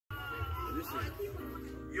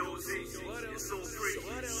Yo, Z, you're so free.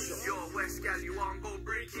 Yo, West gal, you want go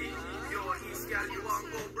breaky. Yo, East gal, you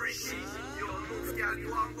want go breaky. Yo, North gal, you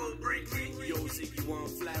want go breaky. Yo, Z, you want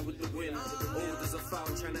fly with the wind. Old as a foul,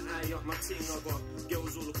 trying to eye up my ting. I got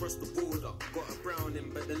girls all across the border. Got a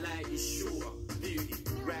browning, but the light is shorter. Beauty,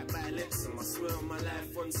 right by Lexum. I swear on my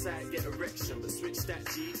life on site, get erection. But switch that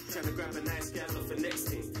G, trying to grab a nice gal off the next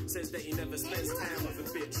thing. Says that he never spends time with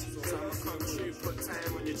a bitch. So I'ma come true, put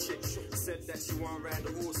time on your chick. Said that she want ride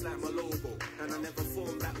the horse like my logo. And I never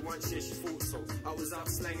formed that once, yeah, she thought so. I was out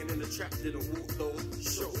slanging in the trap, didn't walk though.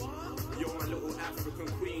 Show, you're my little African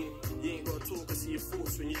queen. You ain't gotta talk, I see your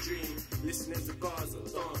thoughts when you dream. Listening to Gaza,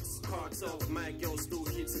 dance, cartel. But my girl still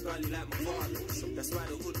keeps a gully like my father. That's why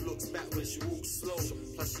the hood looks back when she walks slow.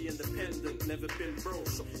 Plus she independent, never been broke.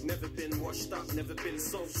 Never been washed up, never been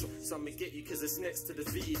social. So I'ma get you cause it's next to the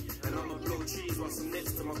V. And I'ma blow trees whilst I'm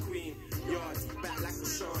next to my queen. Yards, back like a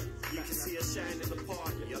shine. You can see her shine in the party.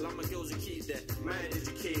 I love my girls who keep that mind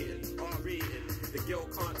educated, R-rated. The girl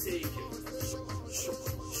can't take it.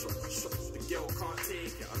 The girl can't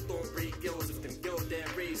take it. I don't rate girls if them girls they're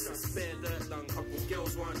racist. Spare dirt done, couple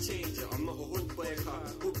girls want change it. I'm not a hood boy,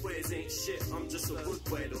 cause hood boys ain't shit. I'm just a hood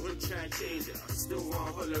boy, the hood try change it. I still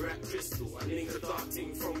want holler at Crystal. I link a dark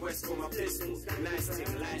thing from west for my pistol. Nice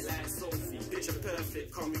thing, light like Sophie. Picture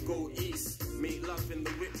perfect, can we go east? Make love in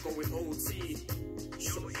the whip, going OT.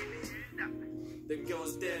 The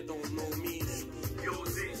girls there don't know me. Yo,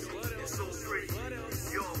 Z, you're so free.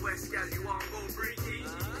 Yo, West gal, you want go breaky.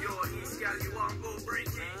 Yo, East gal, you want go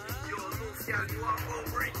breaky. Yo, North gal, you want go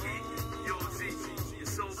breaky. Yo, Z, you're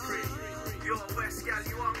so free. Yo, West gal,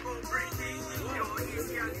 you want go breaky. Yo,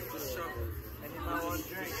 East gal, you want go breaky. I want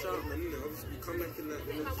drink. Shut up, man. You know, obviously, come back in the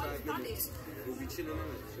next 5 minutes. We'll be chilling on it.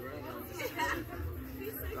 So right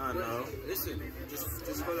now. I know. Listen,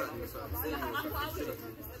 just hold up.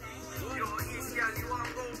 Yo, East gal, you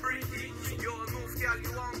want go breaky. Yo, North gal,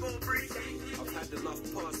 you want go breaky. I've had enough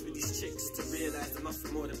past with these chicks to realise they're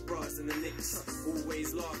nothing more than bras in the nicks.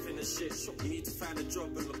 Always laughing and shit. You need to find a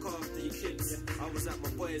job and look after your kids. I was at my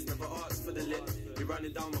boys, never asked for the lip. You're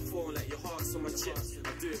running down my phone like your heart's on my chip.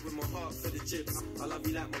 I do it with my heart for the jibs. I love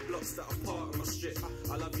you like my blocks that are part of my strip.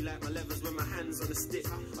 I love you like my levers when my hands on the stick.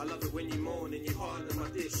 I love it when you moan and you hard in my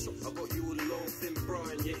dish. I got you all alone, thin bra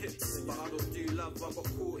in your hips. But I don't do love, I got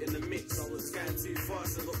caught in the mix. I was going too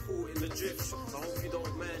fast and got caught in the drift. I hope you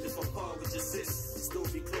don't mind if I part with your sis. Still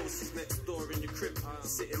be close, she's next door in your crib.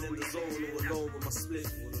 Sitting in the zone all alone with my split.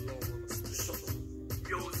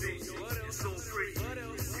 Yo, Z, you're so free.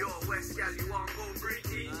 Yo, West gal, you want go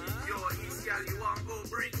breaky. Yo, East gal, you want go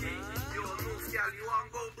breaky. Yo, North gal, you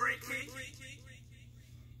want go breaky.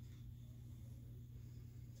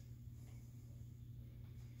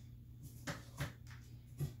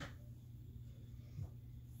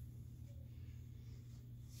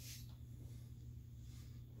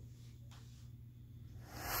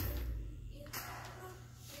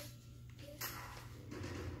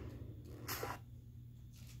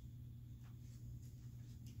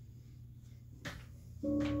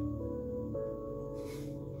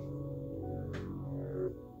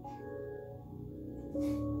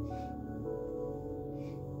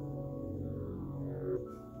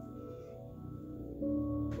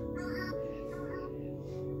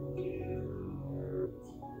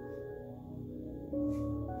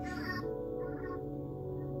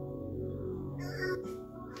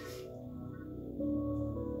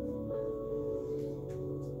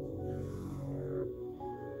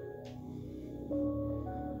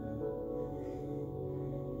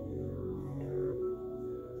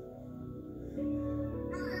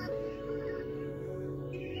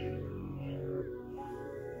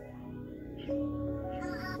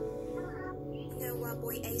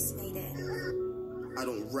 I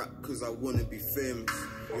don't rap cause I wanna be famous.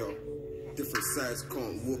 Yo, different sides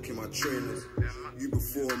can't walk in my trainers. You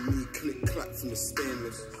before me, click clap from the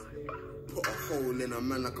stainless. Put a hole in a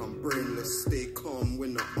man like I'm brainless. Stay calm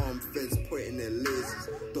when the armed feds pointing their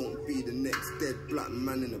lasers. Don't be the next dead black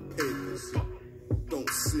man in the papers. Don't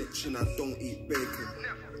snitch and I don't eat bacon.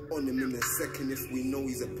 On him in a second if we know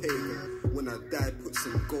he's a pagan. When I die, put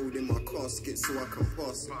some gold in my casket so I can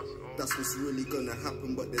pass it. That's what's really gonna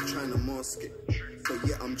happen, but they're trying to mask it. But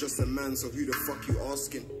yeah, I'm just a man, so who the fuck you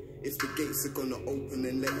asking? If the gates are gonna open,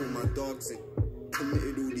 then let all my dogs in.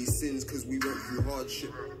 Committed all these sins cause we went through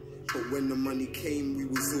hardship. But when the money came, we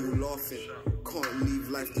was all laughing. Can't leave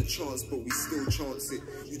life to chance, but we still chance it.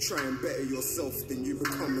 You try and better yourself, then you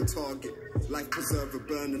become a target. Life preserver,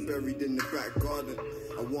 burner buried in the back garden.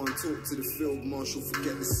 I want to talk to the field marshal,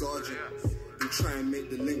 forget the sergeant. And try and make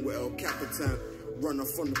the link with El Capitan. Run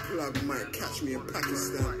off on the plug, might catch me in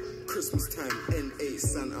Pakistan. Christmas time, N8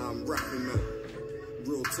 Santa, I'm rapping, man.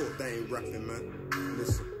 Real talk, that ain't rapping, man.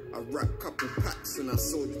 Listen, I rap couple packs and I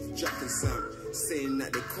sold it to Jack and Sam, saying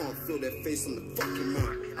that they can't feel their face on the fucking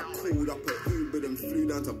man. I called up a Uber, then flew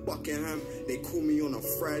down to Buckingham. They call me on a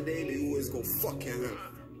Friday, they always go fucking ham.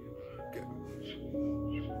 Okay.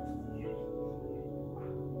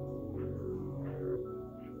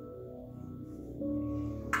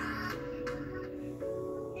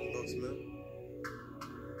 Boss, man.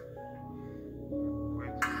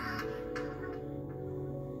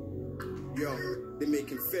 Yo, they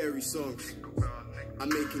making fairy songs. I'm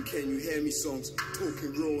making Can You Hear Me songs.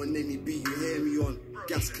 Talking raw and any beat you hear me on.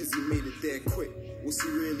 Gas cause he made it there quick. What's he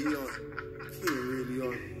really on? He ain't really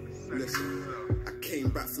on. Listen, I came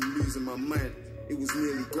back from losing my mind. It was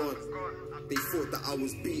nearly gone. They thought that I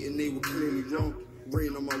was beaten, they were clearly wrong.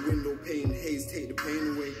 Rain on my window pane, haze take the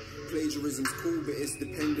pain away. Plagiarism's cool, but it's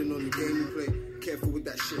depending on the game you play. Careful with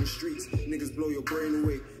that shit in streets, niggas blow your brain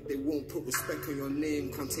away. They won't put respect on your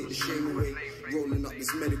name, can't take the shame away. Rolling up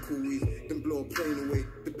this medical weed, then blow a plane away.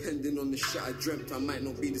 Depending on the shit I dreamt, I might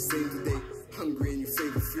not be the same today. Hungry and you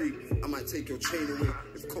favour food, I might take your chain away.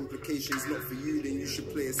 If complications not for you, then you should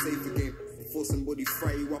play a safer game. Before somebody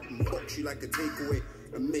fry you up and box you like a takeaway.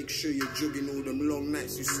 And make sure you're jogging all them long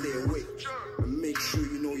nights you stay awake. And make sure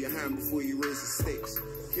you know your hand before you raise the stakes.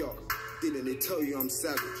 Yo, didn't they tell you I'm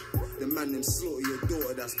savage? The man them slaughter your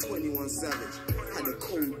daughter, that's 21 Savage. Had a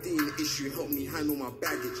codeine issue, helped me handle my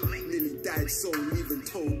baggage. Nearly died so leaving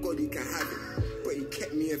told God he can have it. But he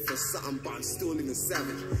kept me in for something, but I'm still living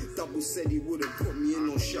savage. Double said he wouldn't put me in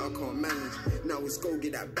no shit I can't manage. Now it's go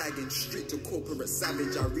get that baggage, straight to corporate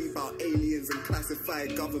savage. I read about aliens and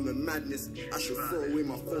classified government madness. I should throw away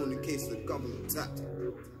my phone in case the government tapped.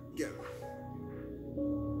 Yeah.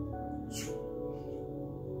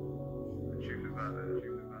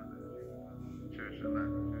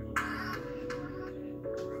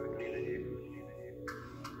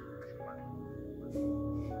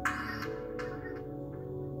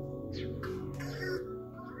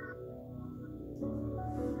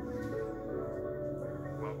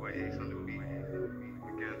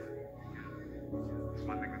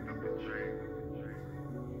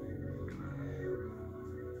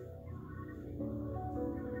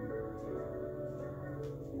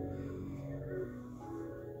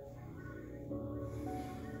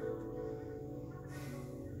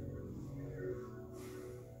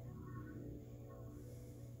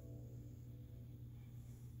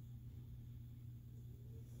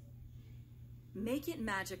 Make it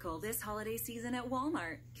magical this holiday season at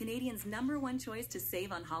Walmart, Canadians' #1 choice to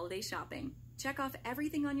save on holiday shopping. Check off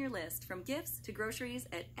everything on your list, from gifts to groceries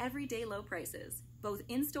at everyday low prices, both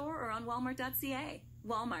in-store or on walmart.ca.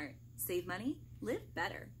 Walmart. Save money, live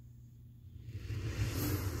better.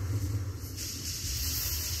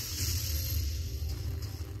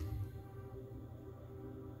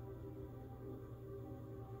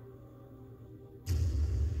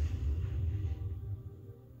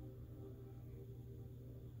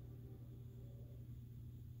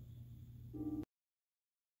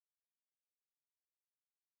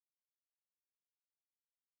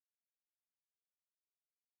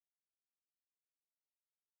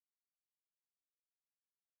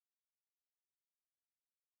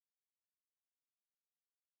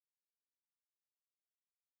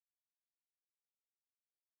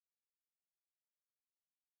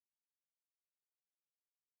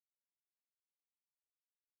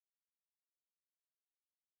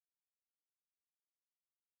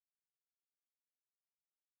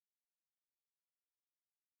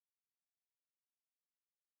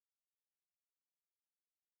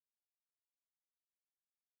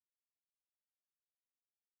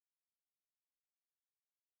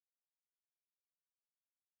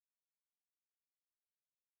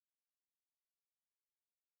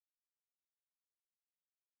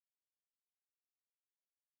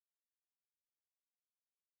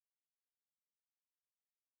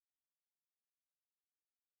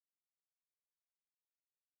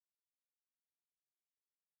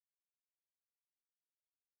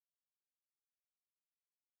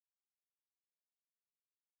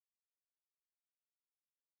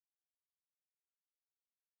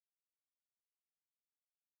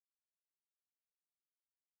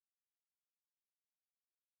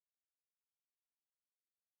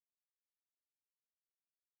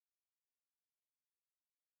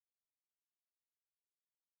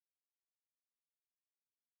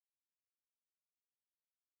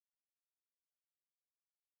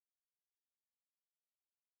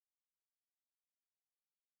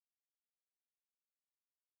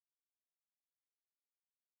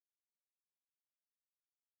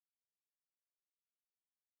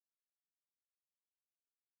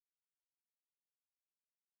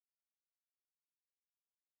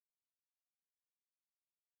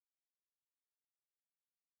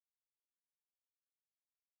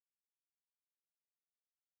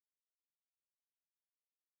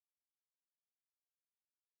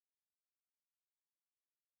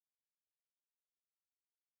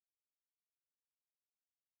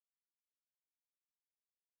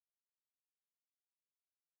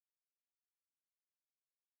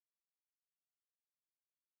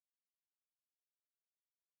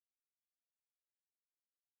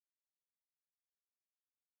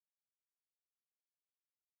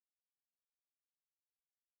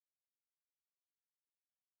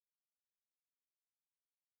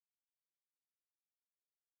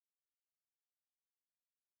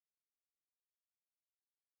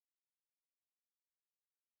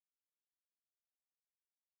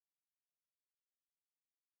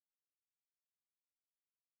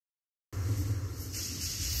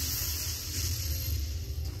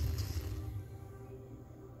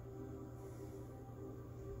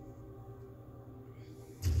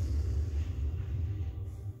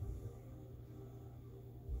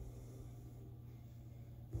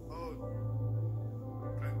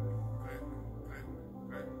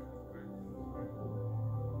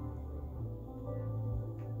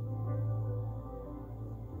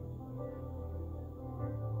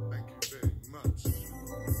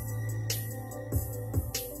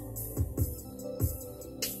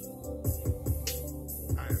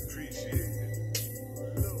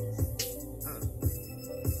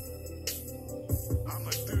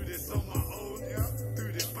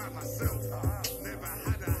 Never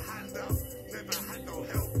had a handout, never had no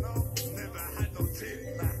help, never had no tip,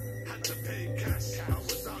 had to pay cash. I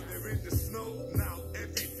was out there in the snow, now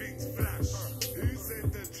everything's flash. Who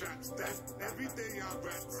said the trap's dead? Every day I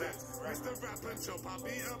rap that. Mr. Rap and Chop, I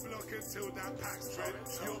beat a block until that pack's dread.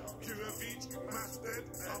 Yo, Cura Beach, Masted,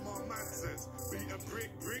 I'm on Mansets. Beat a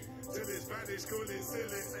brick till it's vanished, call it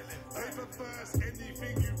silly. Paper first,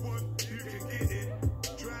 anything you want, you can get it.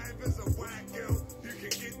 Drive as a white girl, you can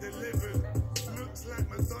get delivered. Looks like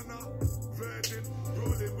Madonna, virgin,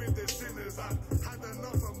 rolling with the sinners. I had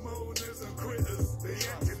enough of moaners and quitters. They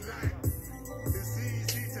acting like it's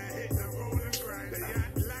easy to hit the roll and grind. They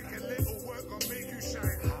act like a little work gon' make you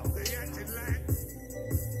shine. They acting like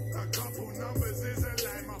a couple numbers is a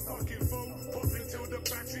lie. My fucking phone popping till the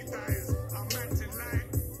battery dies. I'm acting like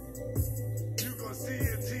you gon' see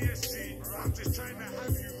a TSG. I'm just trying to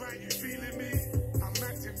have you right, you feeling me? I'm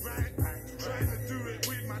acting right, trying to do it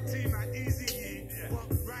with my team like Easy E. But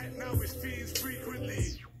right now it's fiends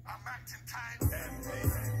frequently. I'm acting tight,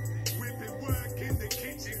 whipping work in the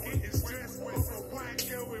kitchen, getting stressed with a white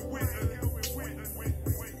girl with winter.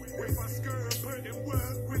 With my skirt and putting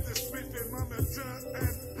work with the Smith and mama dirt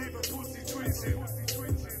and leave a pussy twitching.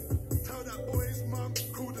 Tell that boy's mum,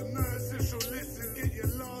 call the nurse if she'll listen. Get your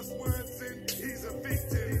last words in, he's a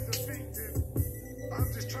victim.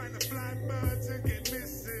 I'm just trying to fly birds and get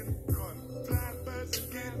missing. Fly birds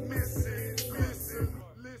and get missing. Listen.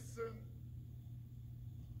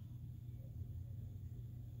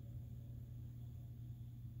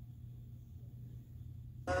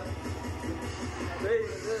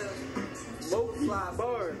 Smoke fly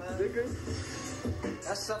bars, nigga.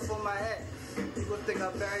 That's up on my head. People think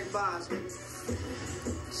I'm Barry Bonds.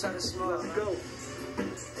 Shut it small. Let's go.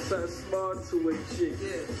 Something small to a chick.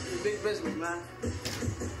 Yeah, big business, man.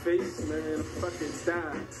 Face, man, fucking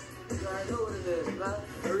dime. You already know what it is, man.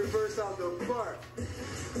 I reverse out the park.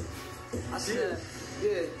 I said,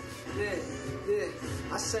 yeah.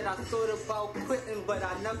 I said I thought about quitting, but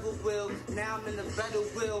I never will. Now I'm in a better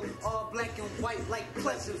will, all black and white like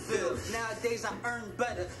Pleasantville. Nowadays I earn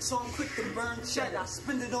better, so I'm quick to burn cheddar. I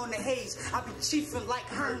spend it on the haze, I be chiefing like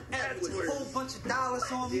Herm Edwards. Whole bunch of dollars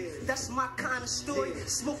on me, that's my kind of story.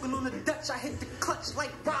 Smoking on the Dutch, I hit the clutch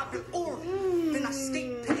like Robert Ory. Then I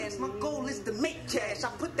skate past, my goal is to make cash.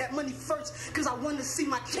 I put that money first, cause I want to see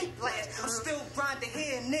my cake last. I'm still grinding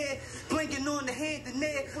here and there, blinking on the hand and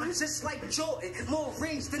there. I'm just like Jordan, more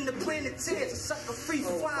rings than the Planeteers. A sucker free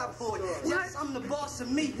flyboy. Yes, I'm the boss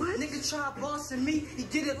of me. Nigga try bossing me, he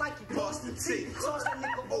get it like he Boston T. Toss that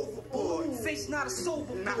nigga overboard. Face not a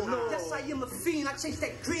sober boy. Yes, I am a fiend. I chase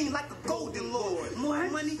that green like a golden lord. More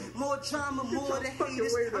money, more drama, more the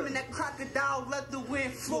haters. I'm in that crocodile leather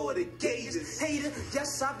wearing Florida Gators. Hater,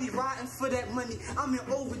 yes, I be riding for that money. I'm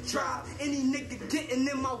in overdrive. Any nigga getting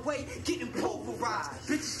in my way, getting pulverized.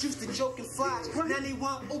 Bitches used to joke and fly. Now they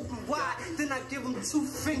want open wide. Then I give them 2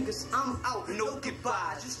 fingers. I'm out, no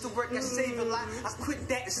goodbye. Used to work at Save a Lot. I quit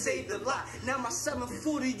that and saved a lot. Now my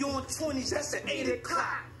 740 on 20s, that's at 8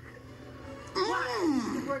 o'clock.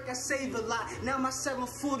 Used to work at Save a Lot. Now my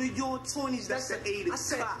 740 on 20s, that's at 8 o'clock. I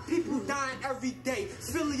said, people dying every day.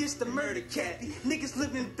 Philly is the murder cappy. Niggas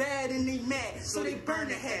living bad and they mad, so they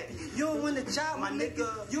burning happy. You don't want a job, my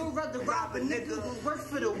nigga. You'd rather rob a nigga than work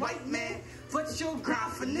for the white man. But you'll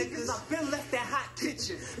grind for niggas. I've been left that hot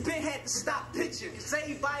kitchen. Been had to stop pitching. Cause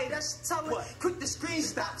everybody that's telling, quick the screen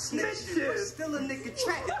stop snitching. But still a nigga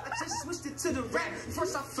track. I just switched it to the rap.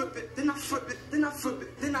 First I flip it, then I flip it, then I flip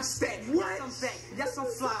it, then I stack. Yes, I'm back. Yes, I'm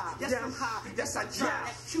fly. Yes, I'm high. Yes, I drive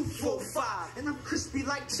that Q45. And I'm crispy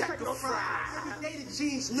like checker fry. Every day the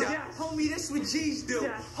jeans new. Homie, this what G's do.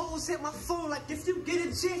 Hoes hit my phone like if you get a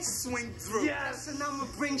chance, swing through. Yes, and I'ma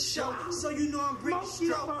bring show. So you know I'm bring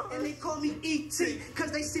stroke. And they call me E.T.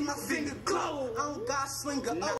 cause they see my finger glow. I don't got swinger.